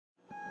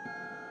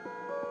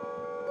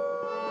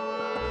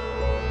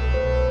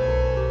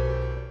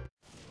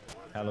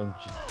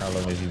how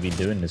long have you been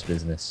doing this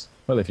business?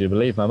 Well, if you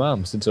believe my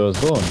mum, since I was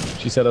born.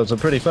 She said I was a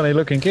pretty funny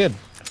looking kid.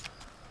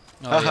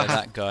 Oh yeah,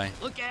 that guy.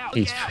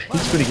 He's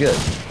pretty good.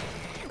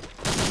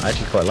 I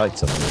actually quite liked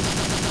some of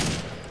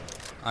his.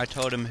 I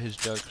told him his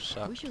jokes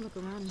suck.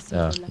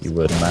 Oh, you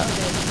would, Matt.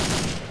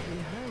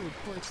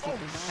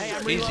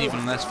 He's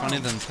even less funny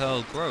than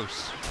Pearl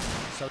Gross.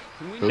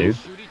 Who?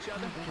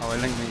 Oh,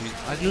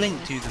 I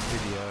linked you the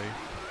video.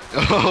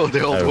 Oh,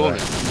 the old woman.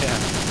 Right.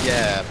 Yeah.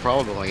 Yeah,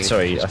 probably.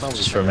 Sorry, It's probably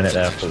just for a minute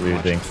there I thought we were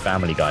much. doing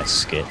Family Guy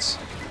skits.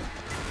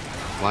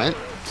 What?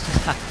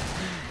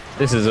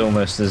 This is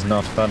almost as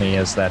not funny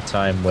as that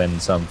time when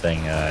something,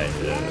 Do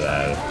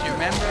you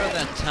remember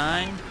that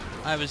time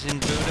I was in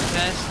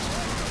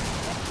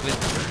Budapest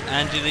with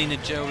Angelina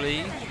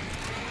Jolie?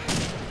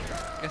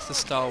 I guess the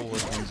Star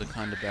Wars ones are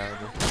kind of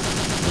bearable.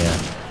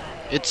 yeah.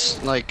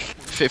 It's like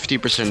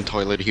 50%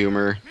 toilet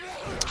humor,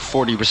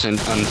 40%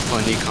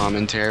 unfunny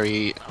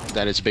commentary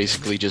that is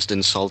basically just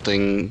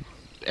insulting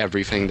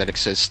everything that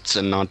exists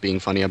and not being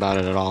funny about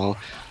it at all,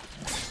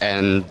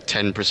 and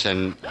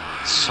 10%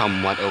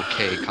 somewhat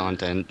okay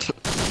content.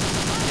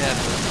 Yeah,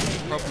 but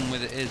the problem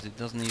with it is it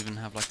doesn't even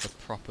have like a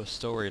proper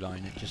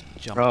storyline. It just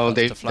jumps Oh, up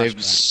to they've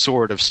flashback.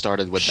 sort of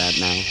started with that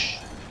now.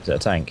 Is that a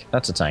tank?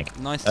 That's a tank.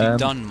 Nicely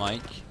done,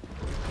 Mike.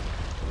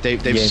 They've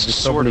Yeah, they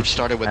sort probably of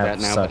started with that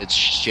have now, but it's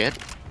shit.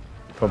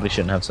 Probably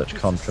shouldn't have such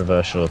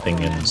controversial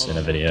opinions in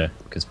a video,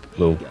 because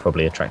we'll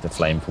probably attract a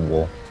flame from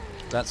war.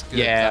 That's good.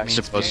 Yeah, That I means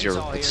suppose you're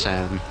right,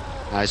 Sam.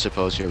 I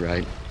suppose you're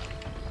right.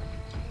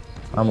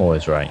 I'm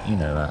always right, you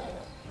know that.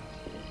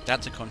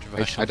 That's a I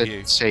controversial view.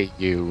 didn't say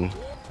you,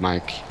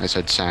 Mike. I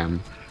said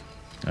Sam.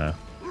 Oh.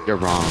 You're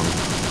wrong,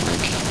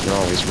 Mike. You're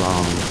always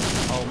wrong.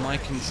 Oh,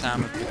 Mike and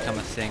Sam have become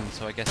a thing,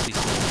 so I guess he's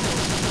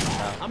talking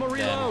about I'm a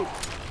reload.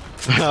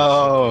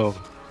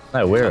 Oh,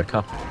 No, we're a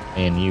couple.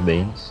 Me and you,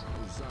 Beans.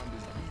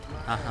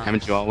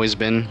 haven't you always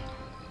been?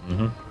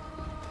 Mm-hmm.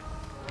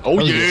 Oh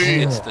yeah.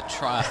 yeah. It's the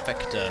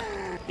trifecta.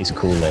 He's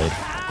Kool-Aid.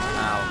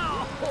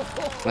 Ow.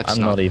 Let's I'm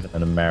not even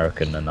an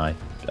American, and I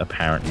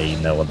apparently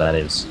know what that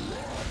is.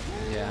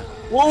 Yeah.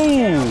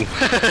 Whoa!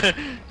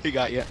 He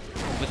got you.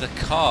 With a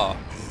car.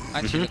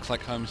 Actually looks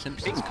like Homer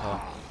Simpson's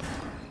car.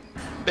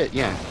 Bit,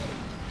 yeah.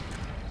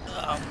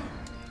 Oh,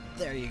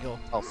 there you go.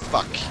 Oh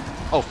fuck.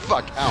 Oh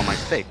fuck. Ow, my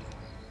face.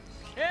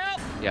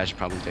 Help! Yeah, I should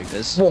probably take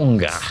this.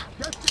 Wonga!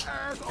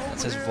 That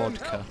says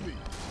vodka.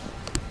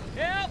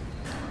 Help!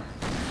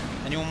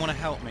 Anyone want to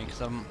help me?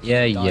 Because I'm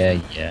Yeah,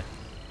 dying. yeah.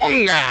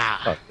 Onga!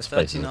 Fuck, this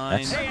place is a 39,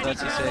 mess.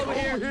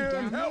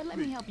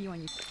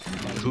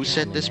 36. Who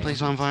set this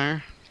place on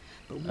fire?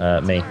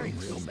 Me.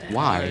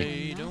 Why?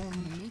 I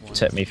don't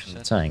Protect me from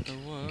the tank,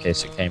 in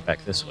case it came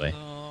back this way.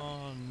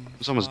 It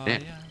was almost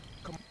dead.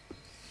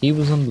 He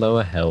was on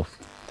lower health.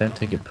 Don't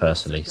take it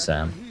personally,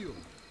 Sam.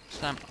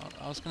 Sam,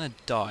 I was gonna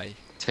die.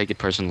 Take it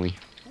personally.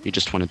 He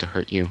just wanted to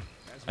hurt you.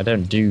 I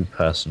don't do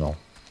personal.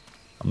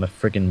 I'm a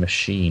friggin'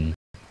 machine.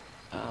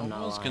 I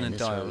was gonna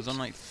die. I was on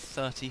like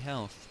 30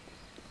 health.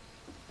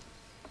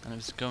 And it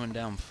was going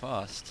down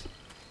fast.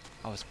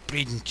 I was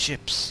bleeding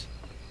chips.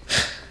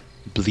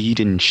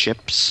 Bleeding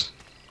ships.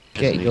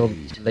 Get your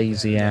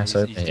lazy ass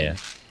over here.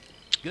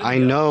 I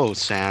know,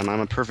 Sam. I'm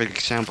a perfect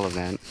example of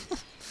that.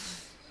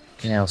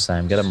 Now,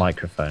 Sam, get a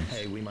microphone.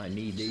 Hey, we might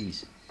need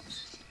these.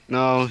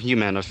 No, you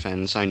meant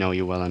offense. I know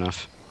you well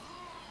enough.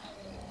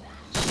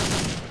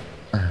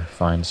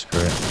 Fine, screw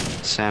it.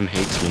 Sam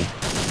hates me.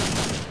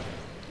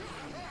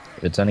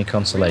 If it's any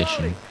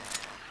consolation.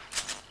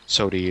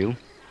 So do you.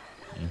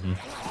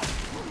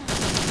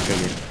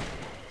 Figured.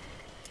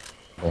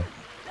 Cool.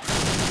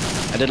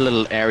 I did a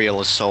little aerial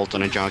assault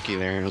on a jockey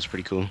there. It was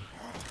pretty cool.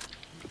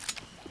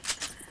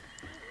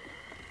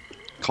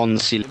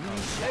 Conceal.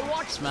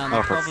 Man, Oh,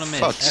 the for problem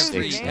fuck's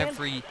is sake.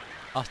 every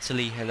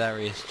utterly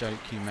hilarious joke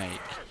you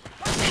make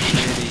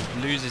really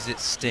loses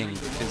its sting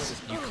because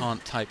you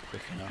can't type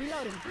quick enough.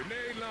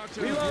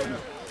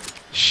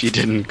 She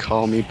didn't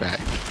call me back.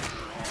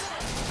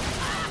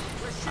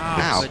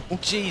 Ah, Ow.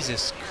 but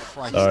Jesus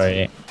Christ.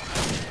 Sorry,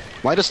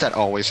 Why does that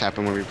always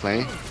happen when we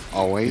play?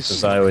 Always?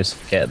 because I always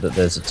forget that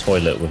there's a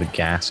toilet with a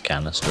gas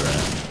canister in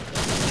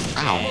it.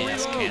 Ow.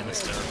 Gas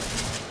canister.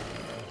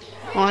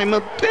 I'm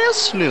a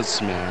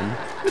businessman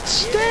with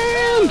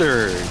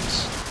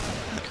standards.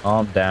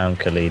 Calm down,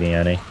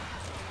 Khalilioni.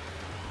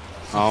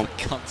 Oh,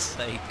 For God's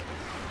sake.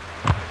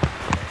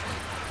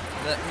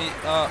 Let me.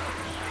 I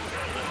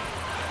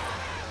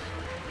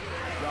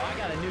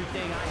got a new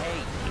thing I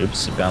hate.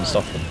 Oops, it bounced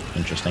off them.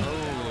 Interesting.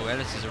 Oh,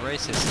 Ellis is a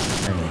racist.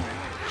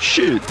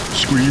 shit,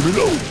 screaming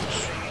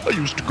oats. I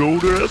used to go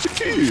there as a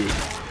kid.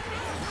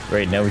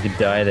 Great, now we can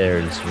die there.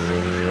 It's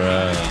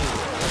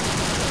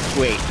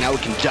Wait, now we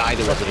can die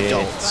there as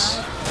adults.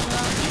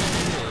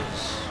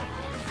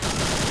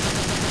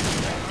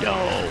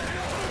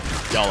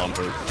 Y'all, I'm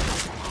hurt.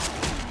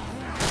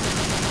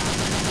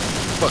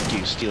 Fuck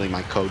you, stealing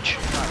my coach.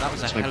 Wow, that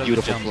was a It's hell my of a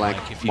beautiful jump, black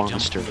Mike, if you jumped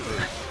monster. off the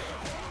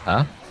roof.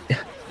 Huh? It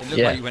looked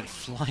Yeah. like you went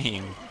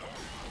flying.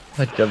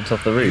 I jumped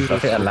off the roof. I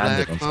think I Beautiful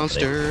landed black on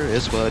something. monster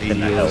is what he Then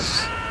that is.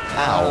 helps.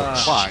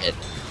 Ow, why? Shit.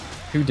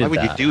 Who did Why would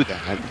that? you do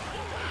that?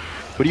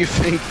 Who do you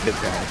think did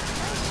that?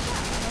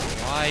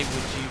 Why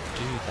would you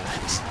do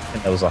that? I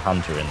think there was a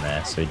hunter in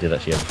there, so he did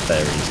actually have a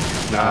fair reason.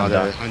 No, And,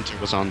 the hunter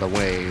was on the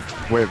way.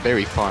 We're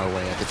very far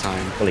away at the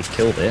time. well, he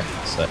killed it,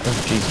 so...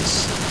 Oh,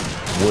 Jesus.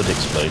 Wood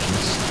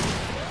explosions.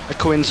 A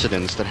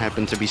coincidence that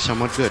happened to be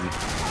somewhat good.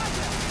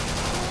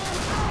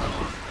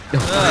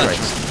 Oh,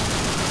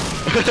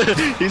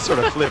 He sort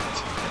of flipped.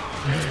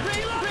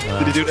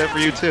 Did he do that for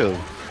you too?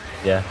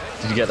 yeah.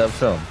 Did you get that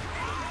film?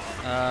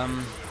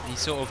 He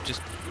sort of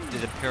just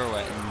did a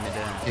pirouette in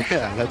midair.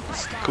 Yeah,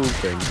 that's the cool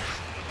thing.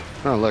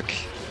 Oh, look.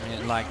 And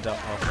it lagged up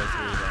halfway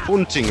through there.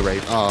 Haunting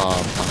rate. Oh,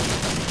 fuck.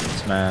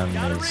 This man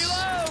is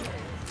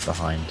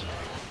behind.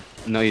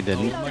 No, you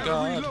didn't. Oh my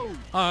god,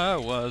 I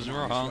was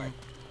wrong.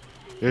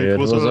 It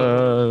was all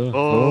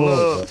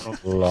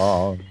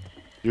long.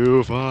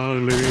 You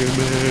finally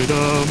made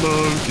a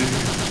monkey.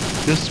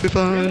 Yes, we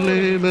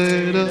finally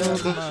made a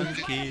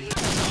monkey.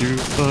 You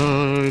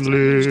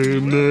finally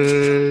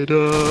made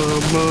a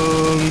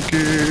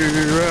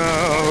monkey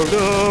out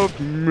of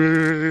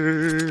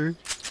me.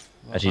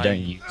 Actually, don't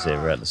use it.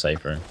 We're at the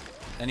safe room.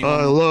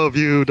 I love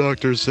you,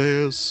 Dr.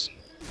 Seuss.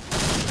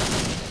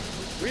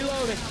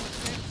 Reloading.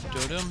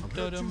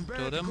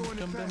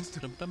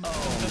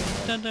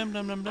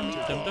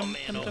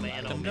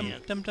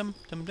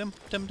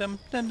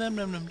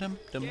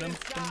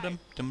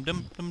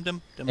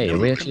 Hey, are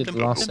we actually at the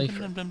last safe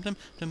room?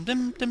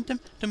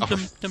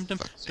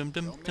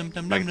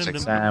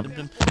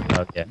 Sam.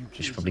 Oh, yeah.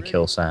 You should probably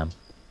kill Sam.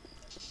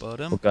 What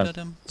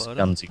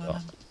guns you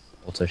got?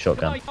 Auto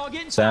shotgun. Come on, y'all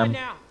get inside Sam,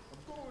 now.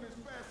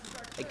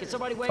 Hey, can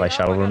somebody wait I up?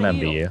 shall gotta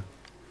remember heal. you.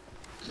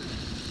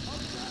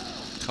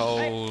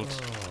 Cold.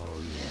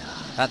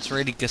 That's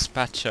really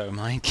gazpacho,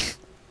 Mike.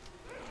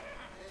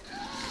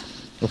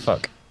 Oh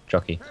fuck,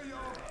 jockey.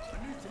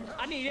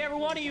 I need every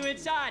one of you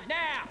inside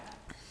now.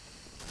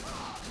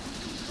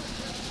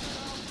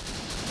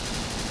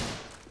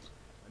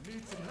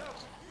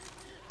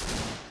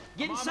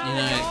 Get inside, You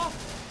know, y'all.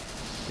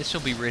 this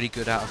will be really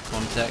good out of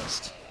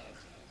context.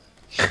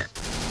 You're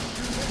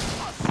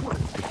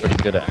pretty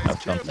good at out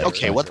of context.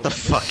 Okay, what the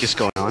fuck is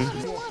going on?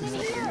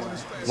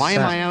 Why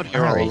am I out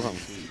here all Harry. alone?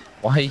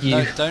 Why are you...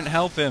 No, don't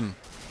help him.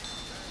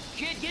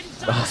 Kid, get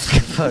inside. Oh, for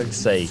fuck's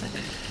sake.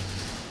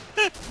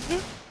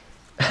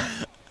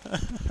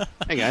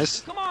 Hey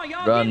guys. Come on,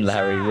 y'all. Run, get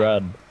Larry, inside.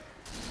 run.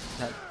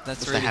 That's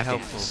What's the really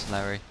happiness? helpful,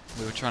 Larry.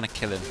 We were trying to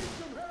kill him.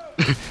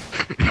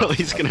 Well,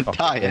 he's gonna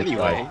die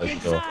anyway. Get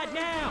inside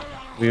now.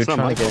 We were It's not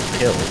trying my to get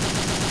killed.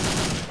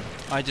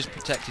 I just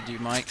protected you,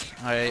 Mike.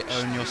 I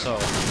own your soul.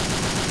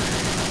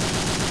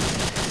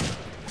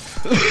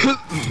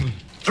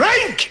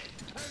 Drink!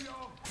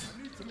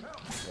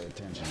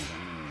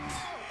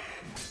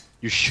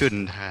 You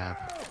shouldn't have.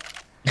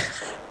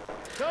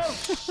 Oh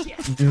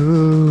shit.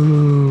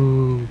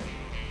 No.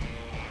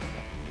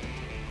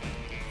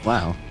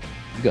 Wow,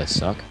 you guys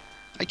suck.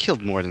 I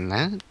killed more than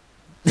that.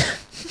 I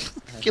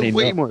Killed mean,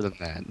 way not- more than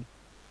that.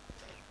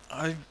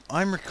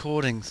 I'm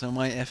recording, so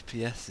my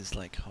FPS is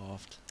like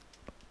halved.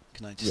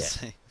 Can I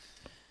just Yeah. say?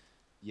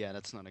 Yeah,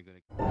 that's not a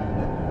good.